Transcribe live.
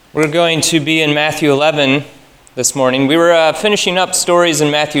We're going to be in Matthew 11 this morning. We were finishing up stories in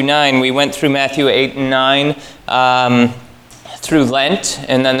Matthew 9. We went through Matthew 8 and 9 through Lent,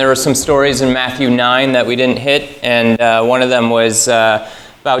 and then there were some stories in Matthew 9 that we didn't hit, and one of them was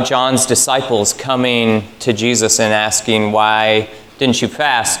about John's disciples coming to Jesus and asking, "Why didn't you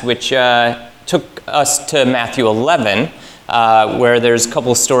fast?" which took us to Matthew 11. Where there's a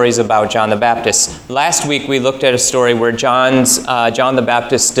couple of stories about John the Baptist. Last week we looked at a story where John the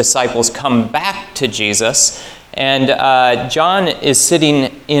Baptist's disciples come back to Jesus, and John is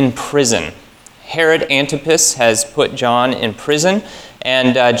sitting in prison. Herod Antipas has put John in prison,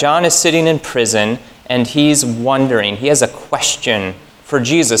 and John is sitting in prison, and he's wondering, he has a question for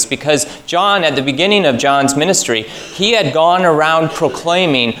Jesus, because John, at the beginning of John's ministry, he had gone around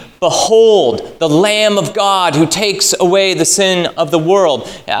proclaiming, "Behold, the Lamb of God who takes away the sin of the world."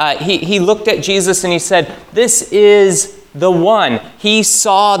 He looked at Jesus and he said, "This is the one." He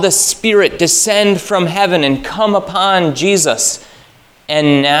saw the Spirit descend from heaven and come upon Jesus.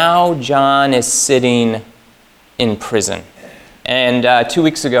 And now John is sitting in prison. And 2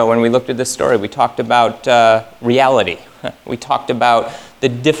 weeks ago when we looked at this story, we talked about reality. We talked about the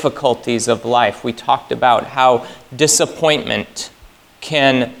difficulties of life. We talked about how disappointment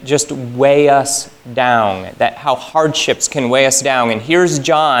can just weigh us down, that how hardships can weigh us down. And here's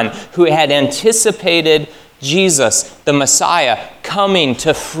John, who had anticipated Jesus, the Messiah, coming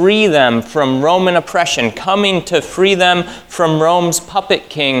to free them from Roman oppression, coming to free them from Rome's puppet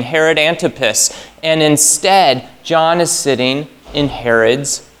king, Herod Antipas. And instead, John is sitting in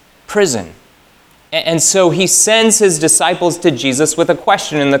Herod's prison. And so he sends his disciples to Jesus with a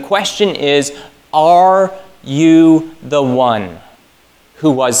question. And the question is, are you the one who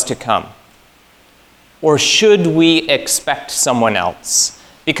was to come? Or should we expect someone else?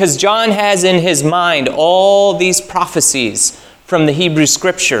 Because John has in his mind all these prophecies from the Hebrew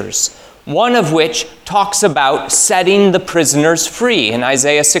Scriptures, one of which talks about setting the prisoners free in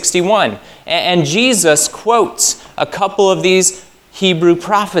Isaiah 61. And Jesus quotes a couple of these Hebrew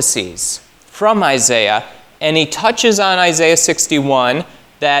prophecies from Isaiah, and he touches on Isaiah 61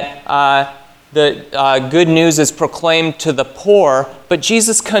 that the good news is proclaimed to the poor, but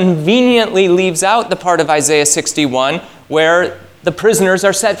Jesus conveniently leaves out the part of Isaiah 61 where the prisoners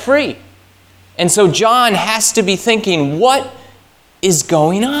are set free. And so John has to be thinking, what is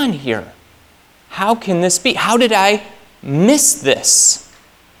going on here? How can this be? How did I miss this?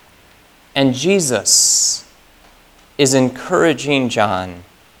 And Jesus is encouraging John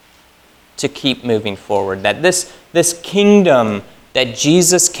to keep moving forward, that this kingdom that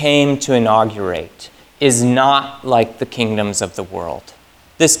Jesus came to inaugurate is not like the kingdoms of the world.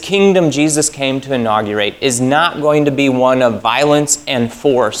 This kingdom Jesus came to inaugurate is not going to be one of violence and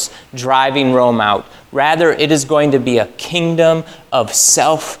force driving Rome out. Rather, it is going to be a kingdom of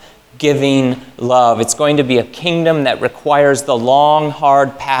self-giving love. It's going to be a kingdom that requires the long,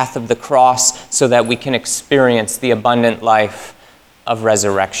 hard path of the cross so that we can experience the abundant life of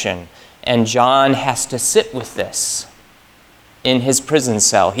resurrection. And John has to sit with this in his prison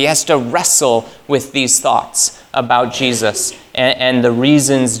cell. He has to wrestle with these thoughts about Jesus and the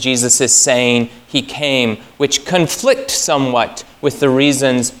reasons Jesus is saying he came, which conflict somewhat with the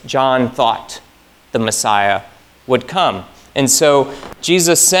reasons John thought the Messiah would come. And so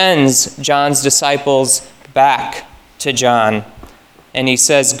Jesus sends John's disciples back to John. And he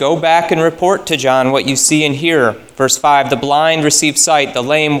says, "Go back and report to John what you see and hear." Verse 5, "The blind receive sight, the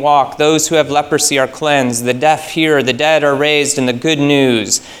lame walk, those who have leprosy are cleansed, the deaf hear, the dead are raised, and the good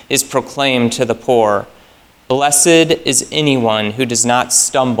news is proclaimed to the poor. Blessed is anyone who does not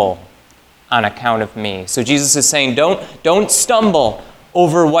stumble on account of me." So Jesus is saying, don't stumble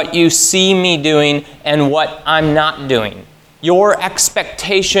over what you see me doing and what I'm not doing. Your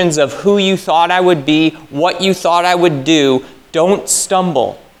expectations of who you thought I would be, what you thought I would do, don't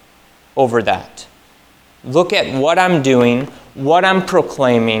stumble over that. Look at what I'm doing, what I'm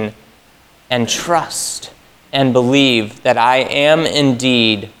proclaiming, and trust and believe that I am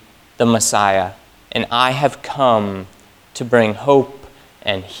indeed the Messiah, and I have come to bring hope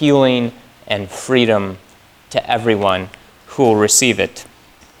and healing and freedom to everyone who will receive it.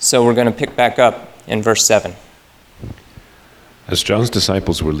 So we're going to pick back up in verse 7. As John's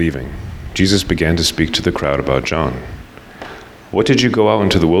disciples were leaving, Jesus began to speak to the crowd about John. "What did you go out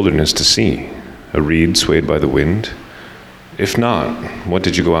into the wilderness to see? A reed swayed by the wind? If not, what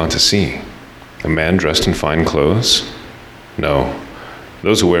did you go out to see? A man dressed in fine clothes? No,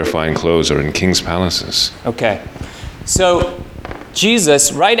 those who wear fine clothes are in king's palaces." Okay, so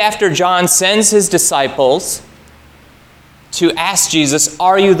Jesus, right after John sends his disciples to ask Jesus,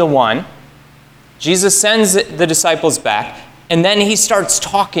 "Are you the one?" Jesus sends the disciples back, And then he starts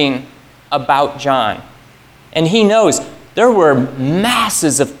talking about John. And he knows there were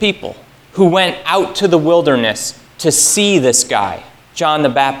masses of people who went out to the wilderness to see this guy, John the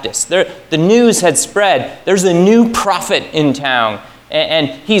Baptist. The news had spread. There's a new prophet in town, and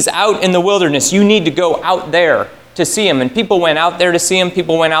he's out in the wilderness. You need to go out there to see him. And people went out there to see him.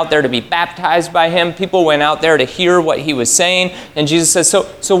 People went out there to be baptized by him. People went out there to hear what he was saying. And Jesus says,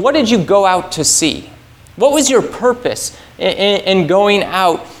 so what did you go out to see? What was your purpose in going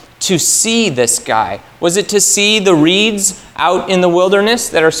out to see this guy? Was it to see the reeds out in the wilderness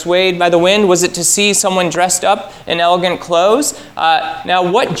that are swayed by the wind? Was it to see someone dressed up in elegant clothes?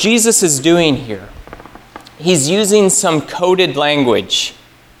 Now, what Jesus is doing here, he's using some coded language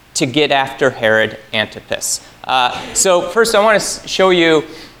to get after Herod Antipas. So first I want to show you,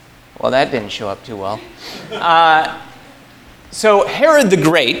 well, that didn't show up too well. So Herod the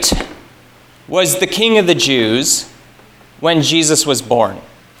Great was the king of the Jews when Jesus was born.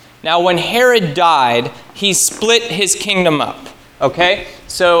 Now, when Herod died, he split his kingdom up, okay?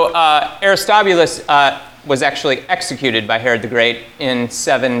 So Aristobulus was actually executed by Herod the Great in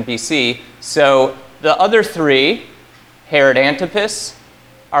 7 BC. So the other three, Herod Antipas,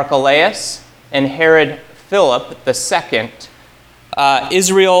 Archelaus, and Herod Philip II,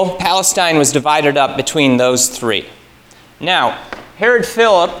 Israel, Palestine was divided up between those three. Now, Herod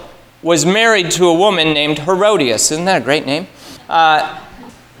Philip was married to a woman named Herodias. Isn't that a great name?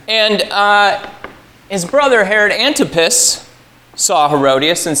 And his brother Herod Antipas saw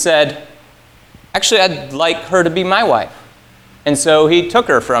Herodias and said, actually, I'd like her to be my wife. And so he took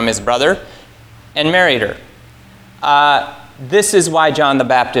her from his brother and married her. This is why John the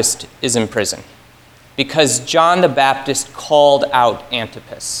Baptist is in prison. Because John the Baptist called out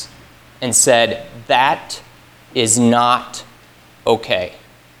Antipas and said, that is not okay.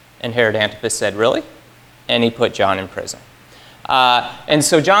 And Herod Antipas said, really? And he put John in prison. And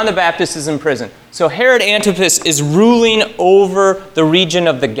so John the Baptist is in prison. So Herod Antipas is ruling over the region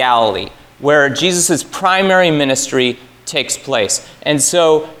of the Galilee, where Jesus' primary ministry takes place. And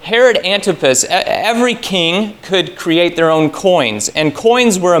so Herod Antipas, every king could create their own coins, and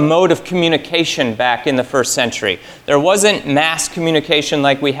coins were a mode of communication back in the first century. There wasn't mass communication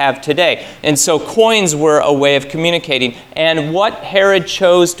like we have today, and so coins were a way of communicating. And what Herod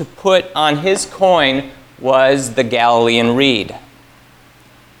chose to put on his coin was the Galilean reed,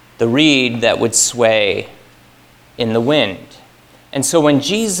 the reed that would sway in the wind. And so when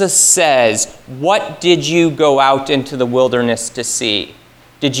Jesus says, what did you go out into the wilderness to see?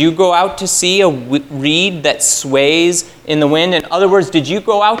 Did you go out to see a reed that sways in the wind? In other words, did you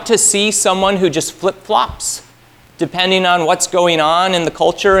go out to see someone who just flip-flops, depending on what's going on in the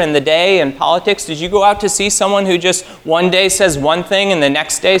culture and the day and politics? Did you go out to see someone who just one day says one thing and the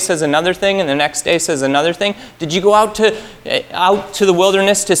next day says another thing and the next day says another thing? Did you go out to the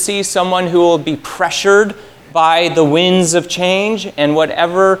wilderness to see someone who will be pressured by the winds of change, and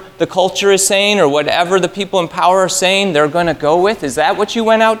whatever the culture is saying or whatever the people in power are saying, they're going to go with? Is that what you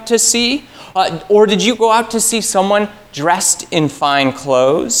went out to see? Or did you go out to see someone dressed in fine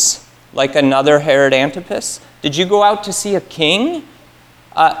clothes, like another Herod Antipas? Did you go out to see a king?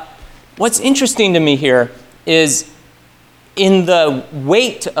 What's interesting to me here is in the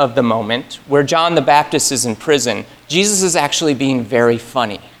weight of the moment where John the Baptist is in prison, Jesus is actually being very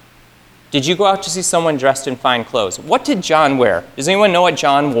funny. Did you go out to see someone dressed in fine clothes? What did John wear? Does anyone know what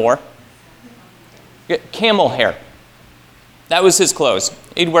John wore? Camel hair. That was his clothes.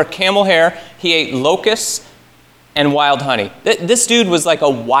 He'd wear camel hair. He ate locusts and wild honey. This dude was like a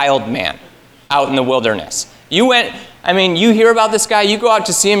wild man out in the wilderness. You hear about this guy, you go out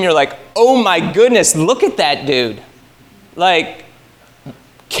to see him, you're like, oh my goodness, look at that dude. Like,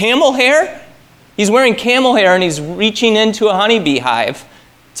 camel hair? He's wearing camel hair and he's reaching into a honeybee hive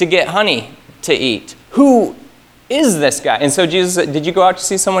to get honey to eat. Who is this guy? And so Jesus said, did you go out to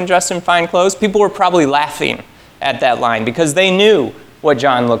see someone dressed in fine clothes? People were probably laughing at that line because they knew what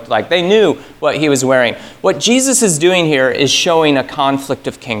John looked like. They knew what he was wearing. What Jesus is doing here is showing a conflict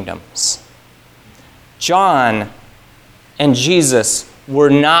of kingdoms. John and Jesus were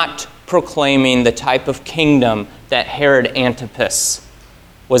not proclaiming the type of kingdom that Herod Antipas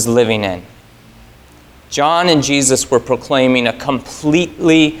was living in. John and Jesus were proclaiming a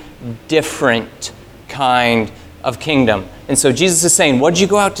completely different kind of kingdom. And so Jesus is saying, what did you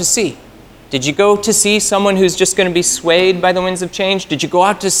go out to see? Did you go to see someone who's just going to be swayed by the winds of change? Did you go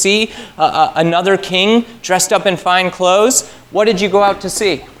out to see another king dressed up in fine clothes? What did you go out to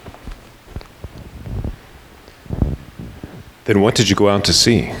see? Then what did you go out to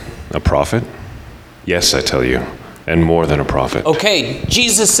see? A prophet? Yes, I tell you, and more than a prophet. Okay,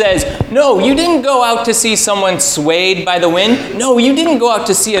 Jesus says, no, you didn't go out to see someone swayed by the wind. No, you didn't go out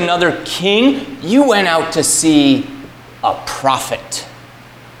to see another king. You went out to see a prophet.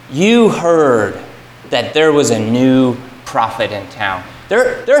 You heard that there was a new prophet in town.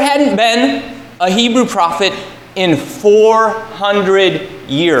 There hadn't been a Hebrew prophet in 400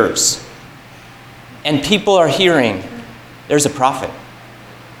 years. And people are hearing, there's a prophet.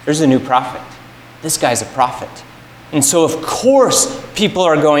 There's a new prophet. This guy's a prophet. And so, of course, people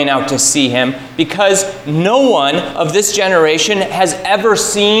are going out to see him because no one of this generation has ever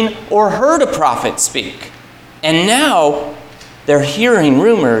seen or heard a prophet speak. And now they're hearing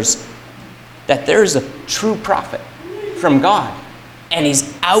rumors that there's a true prophet from God. And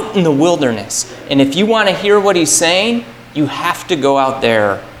he's out in the wilderness. And if you want to hear what he's saying, you have to go out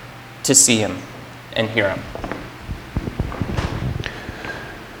there to see him and hear him.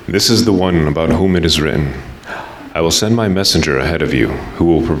 This is the one about whom it is written, I will send my messenger ahead of you, who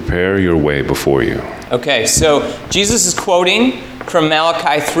will prepare your way before you. Okay, so Jesus is quoting from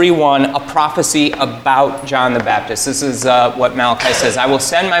Malachi 3:1, a prophecy about John the Baptist. This is what Malachi says, I will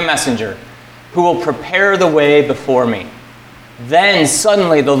send my messenger, who will prepare the way before me. Then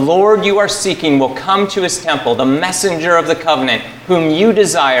suddenly the Lord you are seeking will come to his temple. The messenger of the covenant, whom you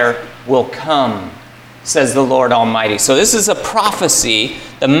desire, will come, says the Lord Almighty. So this is a prophecy,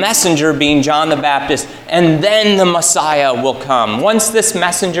 the messenger being John the Baptist, and then the Messiah will come. Once this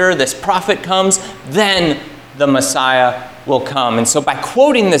messenger, this prophet comes, then the Messiah will come. And so by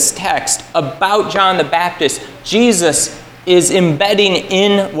quoting this text about John the Baptist, Jesus is embedding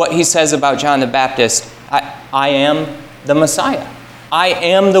in what he says about John the Baptist, I am the Messiah. I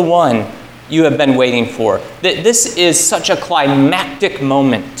am the one you have been waiting for. This is such a climactic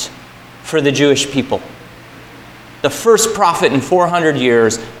moment for the Jewish people. The first prophet in 400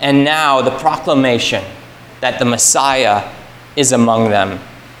 years, and now the proclamation that the Messiah is among them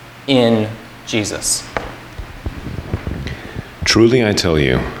in Jesus. Truly I tell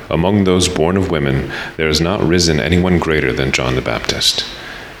you, among those born of women, there has not risen anyone greater than John the Baptist.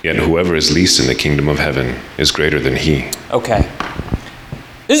 Yet whoever is least in the kingdom of heaven is greater than he. Okay.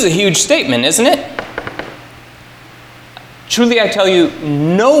 This is a huge statement, isn't it? Truly I tell you,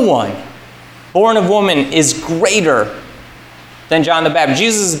 no one born of woman is greater than John the Baptist.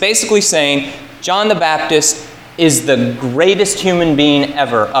 Jesus is basically saying John the Baptist is the greatest human being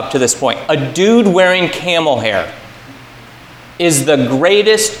ever up to this point. A dude wearing camel hair is the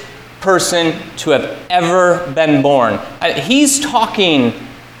greatest person to have ever been born. He's talking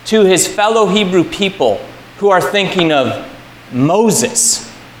to his fellow Hebrew people who are thinking of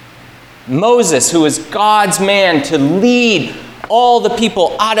Moses. Moses, who was God's man to lead all the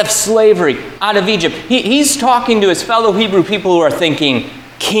people out of slavery, out of Egypt. He's talking to his fellow Hebrew people who are thinking,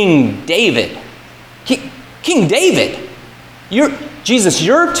 King David. King David. Jesus,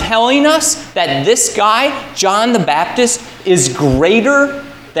 you're telling us that this guy, John the Baptist, is greater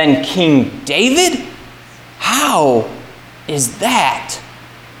than King David? How is that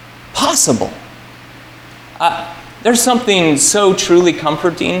possible? There's something so truly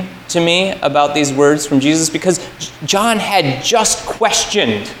comforting to me about these words from Jesus, because John had just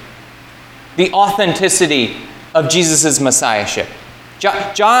questioned the authenticity of Jesus' messiahship.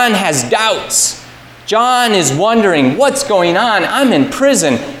 John has doubts. John is wondering, what's going on? I'm in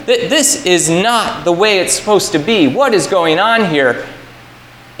prison. This is not the way it's supposed to be. What is going on here?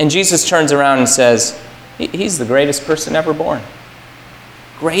 And Jesus turns around and says, he's the greatest person ever born.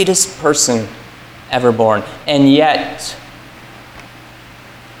 Greatest person ever born. And yet,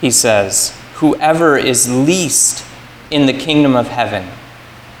 he says, whoever is least in the kingdom of heaven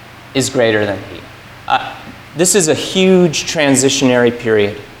is greater than he. This is a huge transitionary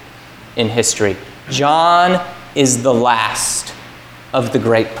period in history. John is the last of the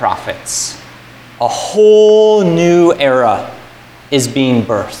great prophets. A whole new era is being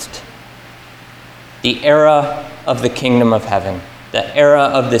birthed. The era of the kingdom of heaven. The era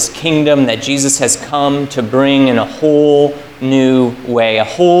of this kingdom that Jesus has come to bring in a whole new way, a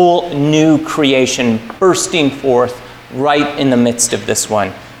whole new creation bursting forth right in the midst of this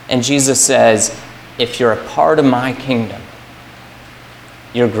one. And Jesus says, if you're a part of my kingdom,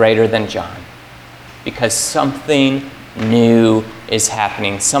 you're greater than John. Because something new is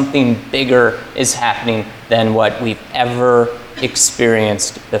happening. Something bigger is happening than what we've ever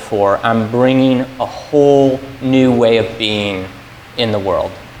experienced before. I'm bringing a whole new way of being in the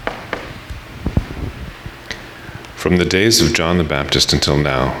world. From the days of John the Baptist until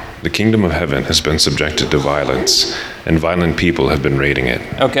now, the kingdom of heaven has been subjected to violence, and violent people have been raiding it.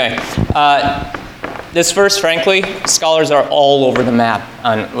 Okay. This verse, frankly, scholars are all over the map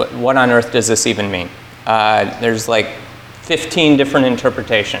on what on earth does this even mean. There's like 15 different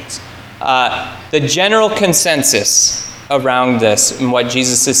interpretations. The general consensus around this and what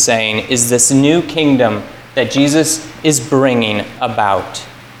Jesus is saying is this new kingdom that Jesus is bringing about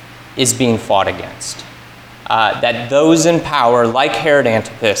is being fought against. That those in power, like Herod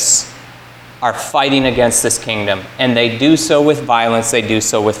Antipas, are fighting against this kingdom. And they do so with violence, they do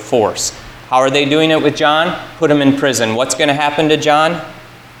so with force. How are they doing it with John? Put him in prison. What's going to happen to John?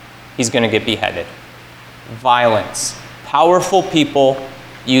 He's going to get beheaded. Violence. Powerful people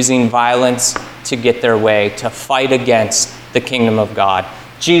using violence to get their way, to fight against the kingdom of God.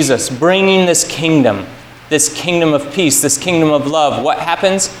 Jesus bringing this kingdom of peace, this kingdom of love. What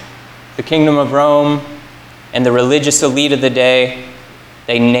happens? The kingdom of Rome and the religious elite of the day,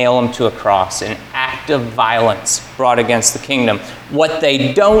 they nail him to a cross, an act of violence brought against the kingdom. What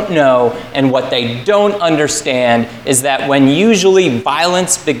they don't know and what they don't understand is that when usually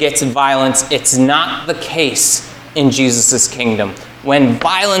violence begets violence, it's not the case in Jesus' kingdom. When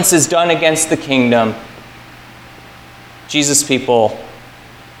violence is done against the kingdom, Jesus' people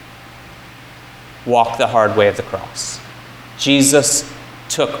walk the hard way of the cross. Jesus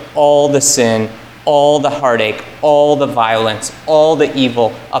took all the sin, all the heartache, all the violence, all the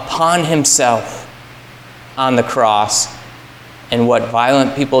evil upon himself on the cross. And what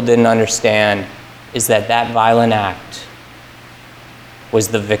violent people didn't understand is that that violent act was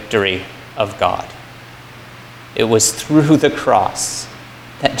the victory of God. It was through the cross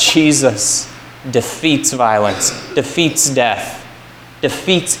that Jesus defeats violence, defeats death,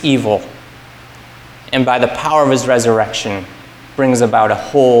 defeats evil, and by the power of his resurrection brings about a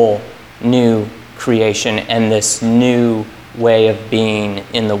whole new creation and this new way of being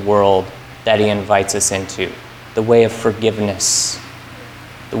in the world that he invites us into. The way of forgiveness,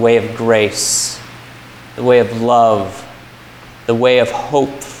 the way of grace, the way of love, the way of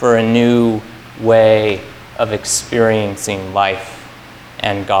hope for a new way of experiencing life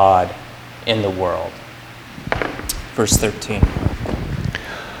and God in the world. Verse 13.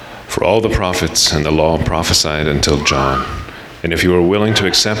 For all the prophets and the law prophesied until John, and if you are willing to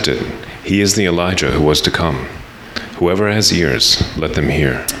accept it, he is the Elijah who was to come. Whoever has ears, let them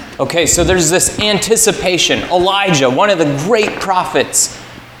hear. Okay, so there's this anticipation. Elijah, one of the great prophets,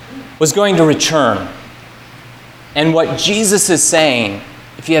 was going to return. And what Jesus is saying,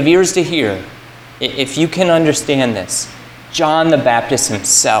 if you have ears to hear, if you can understand this, John the Baptist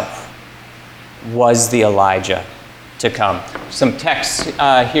himself was the Elijah to come. Some text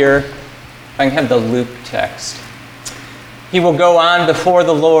here. If I can have the Luke text. He will go on before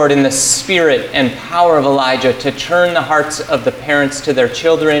the Lord in the spirit and power of Elijah to turn the hearts of the parents to their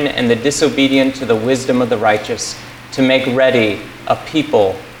children and the disobedient to the wisdom of the righteous, to make ready a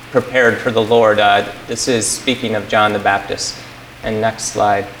people prepared for the Lord. This is speaking of John the Baptist. And next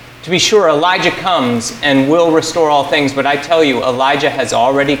slide. To be sure, Elijah comes and will restore all things, but I tell you, Elijah has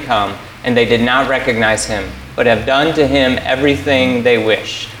already come, and they did not recognize him, but have done to him everything they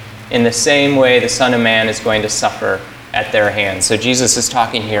wished. In the same way, the Son of Man is going to suffer at their hands. So Jesus is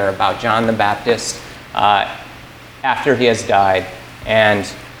talking here about John the Baptist after he has died and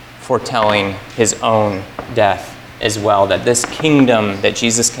foretelling his own death as well, that this kingdom that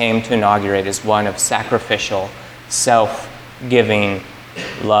Jesus came to inaugurate is one of sacrificial, self-giving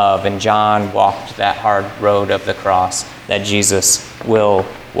love. And John walked that hard road of the cross that Jesus will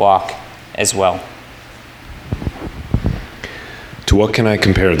walk as well. To what can I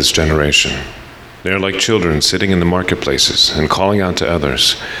compare this generation? They are like children sitting in the marketplaces and calling out to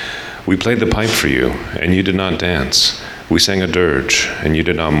others. We played the pipe for you, and you did not dance. We sang a dirge, and you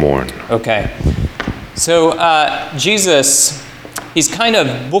did not mourn. Okay. So Jesus, he's kind of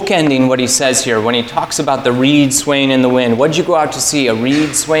bookending what he says here when he talks about the reed swaying in the wind. What did you go out to see? A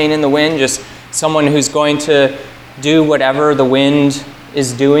reed swaying in the wind? Just someone who's going to do whatever the wind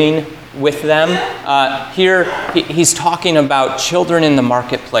is doing with them. Here, he's talking about children in the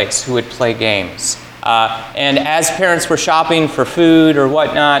marketplace who would play games. And as parents were shopping for food or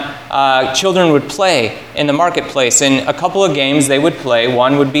whatnot, children would play in the marketplace. And a couple of games they would play.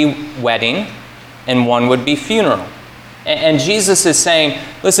 One would be wedding, and one would be funeral. And Jesus is saying,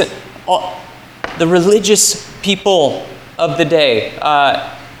 listen, the religious people of the day,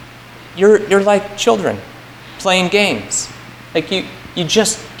 you're like children playing games. Like you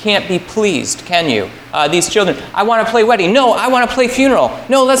just can't be pleased, can you? These children, I want to play wedding. No, I want to play funeral.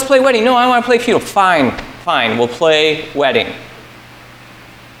 No, let's play wedding. No, I want to play funeral. Fine, we'll play wedding.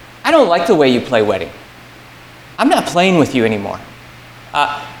 I don't like the way you play wedding. I'm not playing with you anymore.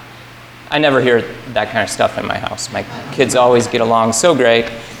 I never hear that kind of stuff in my house. My kids always get along so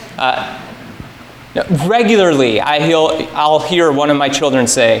great. Regularly, I'll hear one of my children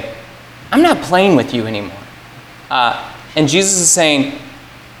say, I'm not playing with you anymore. And Jesus is saying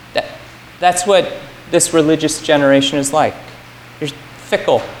that's what this religious generation is like. You're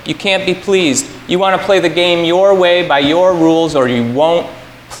fickle. You can't be pleased. You want to play the game your way by your rules, or you won't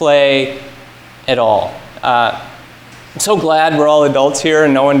play at all. I'm so glad we're all adults here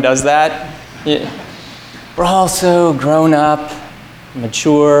and no one does that. We're all so grown up,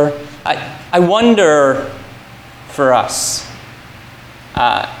 mature. I wonder for us,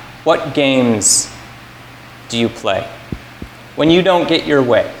 what games do you play? When you don't get your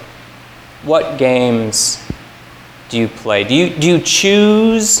way, what games do you play? Do you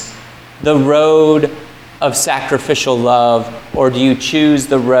choose the road of sacrificial love, or do you choose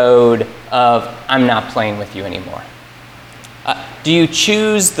the road of, I'm not playing with you anymore? Do you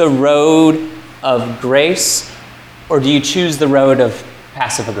choose the road of grace, or do you choose the road of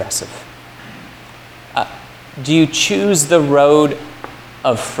passive-aggressive? Do you choose the road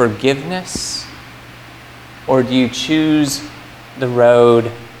of forgiveness, or do you choose the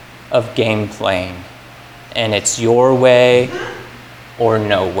road of game playing, and it's your way or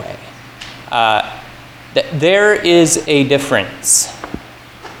no way? There is a difference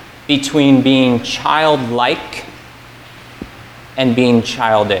between being childlike and being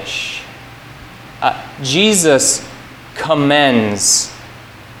childish. Jesus commends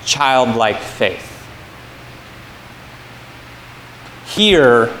childlike faith.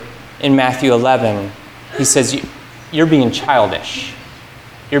 Here in Matthew 11, he says, you're being childish.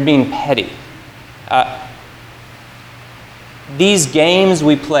 You're being petty. These games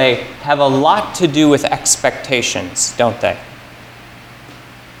we play have a lot to do with expectations, don't they?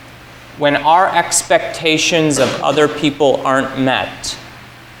 When our expectations of other people aren't met,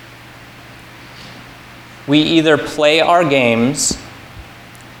 we either play our games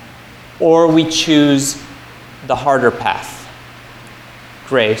or we choose the harder path.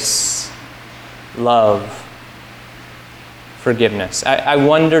 Grace, love, forgiveness. I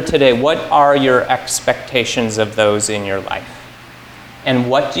wonder today, what are your expectations of those in your life? And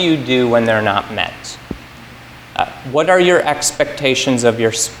what do you do when they're not met? What are your expectations of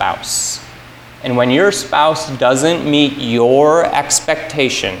your spouse? And when your spouse doesn't meet your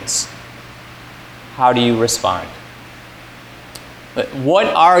expectations, how do you respond? What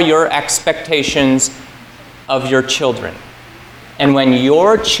are your expectations of your children? And when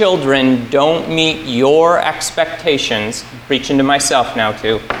your children don't meet your expectations, I'm preaching to myself now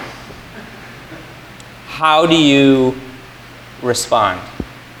too, how do you respond?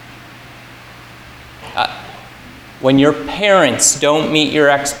 When your parents don't meet your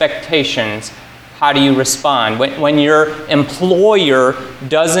expectations, how do you respond? When your employer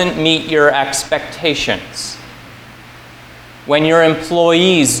doesn't meet your expectations? When your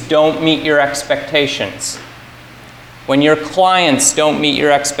employees don't meet your expectations? When your clients don't meet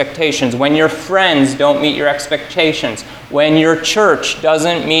your expectations? When your friends don't meet your expectations? When your church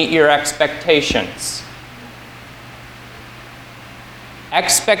doesn't meet your expectations?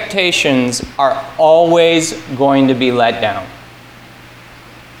 Expectations are always going to be let down.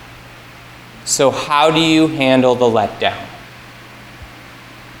 So how do you handle the letdown?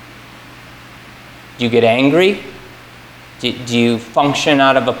 Do you get angry? Do you function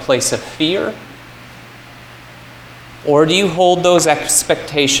out of a place of fear? Or do you hold those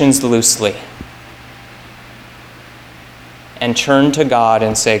expectations loosely and turn to God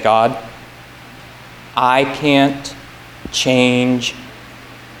and say, God, I can't change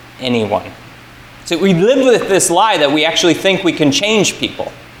anyone. So we live with this lie that we actually think we can change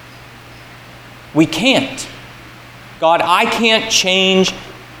people. We can't. God, I can't change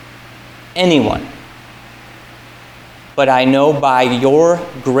anyone. But I know by your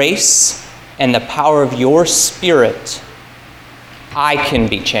grace and the power of your Spirit, I can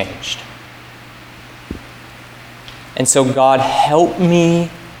be changed. And so God, help me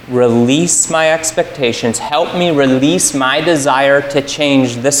release my expectations. Help me release my desire to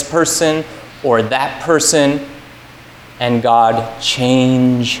change this person or that person. And God,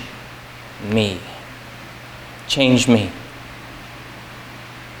 change me. Change me.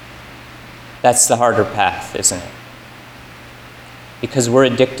 That's the harder path, isn't it? Because we're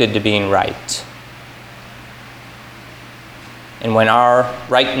addicted to being right. And when our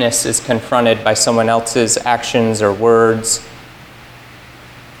rightness is confronted by someone else's actions or words,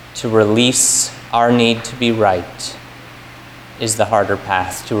 to release our need to be right is the harder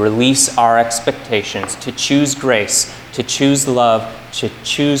path. To release our expectations, to choose grace, to choose love, to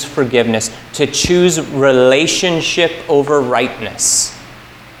choose forgiveness, to choose relationship over rightness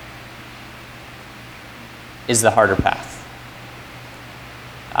is the harder path.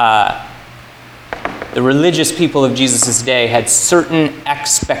 The religious people of Jesus' day had certain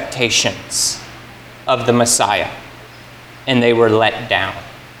expectations of the Messiah, and they were let down.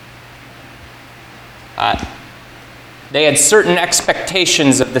 They had certain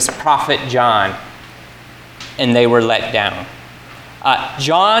expectations of this prophet John, and they were let down.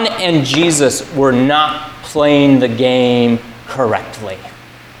 John and Jesus were not playing the game correctly,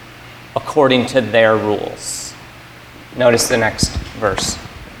 according to their rules. Notice the next verse.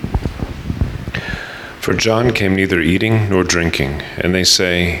 For John came neither eating nor drinking, and they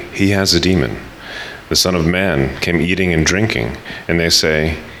say, he has a demon. The Son of Man came eating and drinking, and they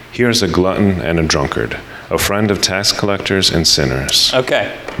say, here is a glutton and a drunkard, a friend of tax collectors and sinners.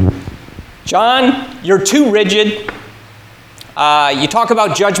 Okay. John, you're too rigid. You talk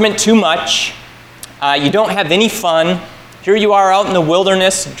about judgment too much. You don't have any fun. Here you are out in the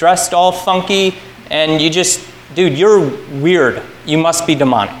wilderness, dressed all funky, and you just, dude, you're weird. You must be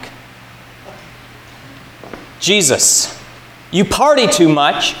demonic. Jesus, you party too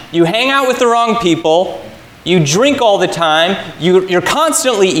much. You hang out with the wrong people. You drink all the time. You're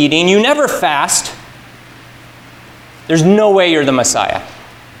constantly eating. You never fast. There's no way you're the Messiah.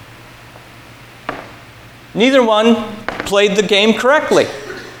 Neither one played the game correctly.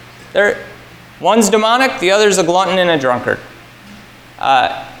 One's demonic, the other's a glutton and a drunkard.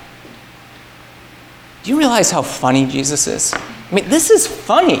 Do you realize how funny Jesus is? I mean, this is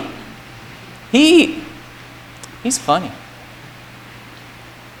funny. He's funny.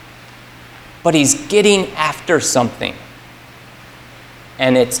 But he's getting after something.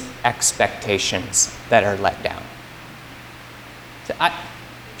 And it's expectations that are let down.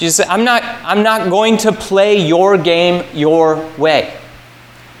 Jesus said, I'm not going to play your game your way.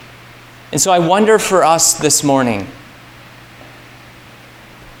 And so I wonder for us this morning,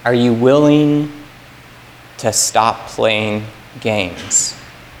 are you willing to stop playing games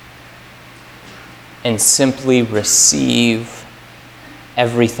and simply receive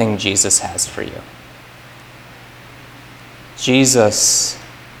everything Jesus has for you? Jesus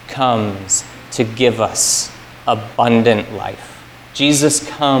comes to give us abundant life. Jesus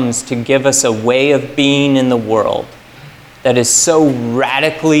comes to give us a way of being in the world that is so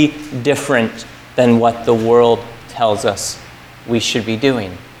radically different than what the world tells us we should be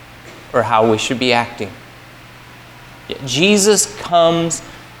doing or how we should be acting. Jesus comes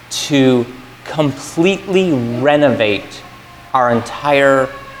to completely renovate our entire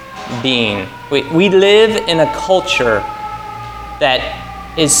being. We live in a culture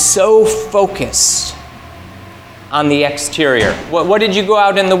that is so focused on the exterior. What did you go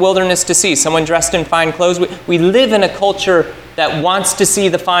out in the wilderness to see? Someone dressed in fine clothes? We live in a culture that wants to see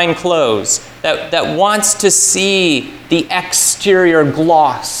the fine clothes, that wants to see the exterior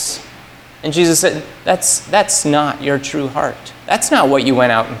gloss. And Jesus said, that's not your true heart. That's not what you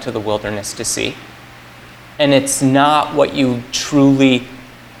went out into the wilderness to see. And it's not what you truly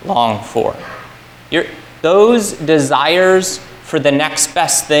long for. Those desires for the next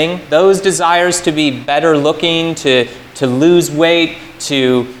best thing, those desires to be better looking, to lose weight,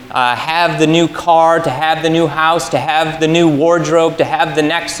 to have the new car, to have the new house, to have the new wardrobe, to have the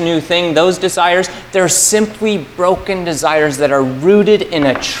next new thing, those desires, they're simply broken desires that are rooted in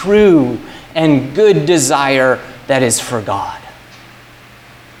a true and good desire that is for God.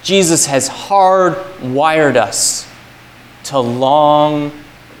 Jesus has hardwired us to long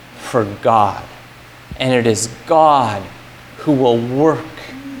for God. And it is God who will work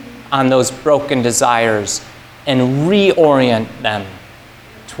on those broken desires and reorient them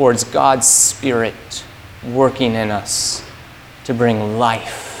towards God's Spirit working in us to bring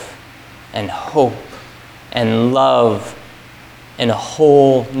life and hope and love and a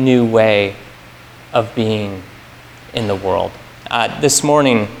whole new way of being in the world. This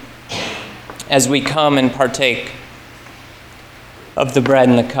morning, as we come and partake of the bread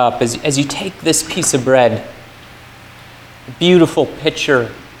and the cup, as you take this piece of bread, a beautiful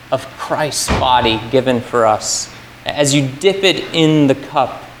picture of Christ's body given for us. As you dip it in the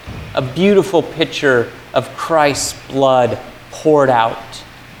cup, a beautiful picture of Christ's blood poured out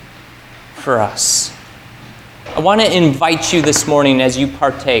for us. I want to invite you this morning as you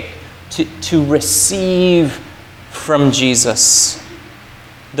partake to receive from Jesus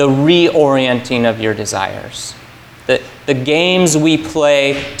the reorienting of your desires. The games we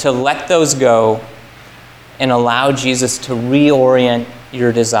play, to let those go and allow Jesus to reorient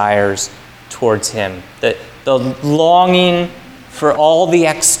your desires towards Him. The longing for all the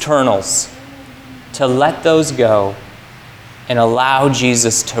externals, to let those go and allow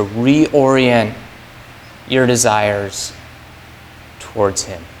Jesus to reorient your desires towards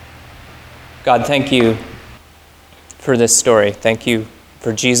Him. God, thank you for this story. Thank you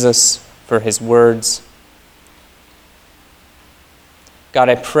for Jesus, for his words. God,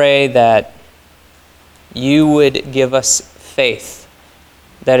 I pray that you would give us faith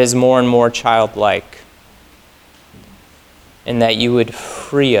that is more and more childlike, and that you would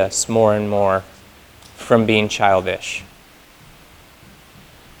free us more and more from being childish.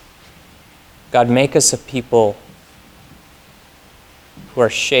 God, make us a people who are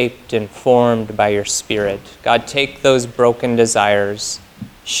shaped and formed by your Spirit. God, take those broken desires,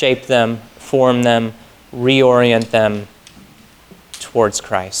 shape them, form them, reorient them towards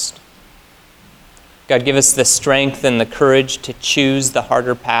Christ. God, give us the strength and the courage to choose the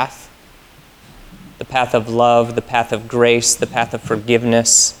harder path, the path of love, the path of grace, the path of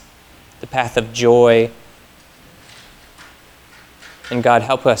forgiveness, the path of joy. And God,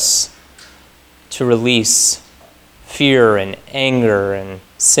 help us to release fear and anger and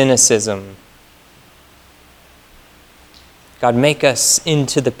cynicism. God, make us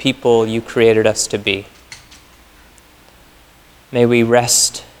into the people you created us to be. May we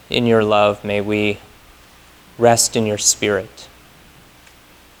rest in your love. May we rest in your Spirit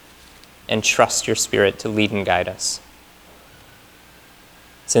and trust your Spirit to lead and guide us.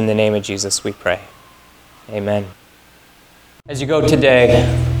 It's in the name of Jesus we pray. Amen. As you go today,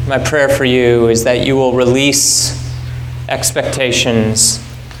 my prayer for you is that you will release expectations,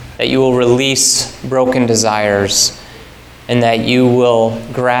 that you will release broken desires, and that you will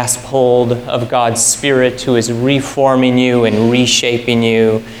grasp hold of God's Spirit who is reforming you and reshaping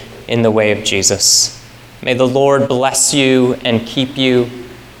you in the way of Jesus. May the Lord bless you and keep you.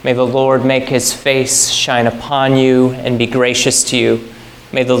 May the Lord make his face shine upon you and be gracious to you.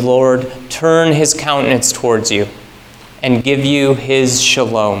 May the Lord turn his countenance towards you and give you his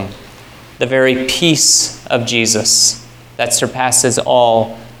shalom, the very peace of Jesus that surpasses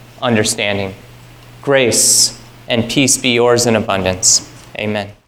all understanding. Grace and peace be yours in abundance. Amen.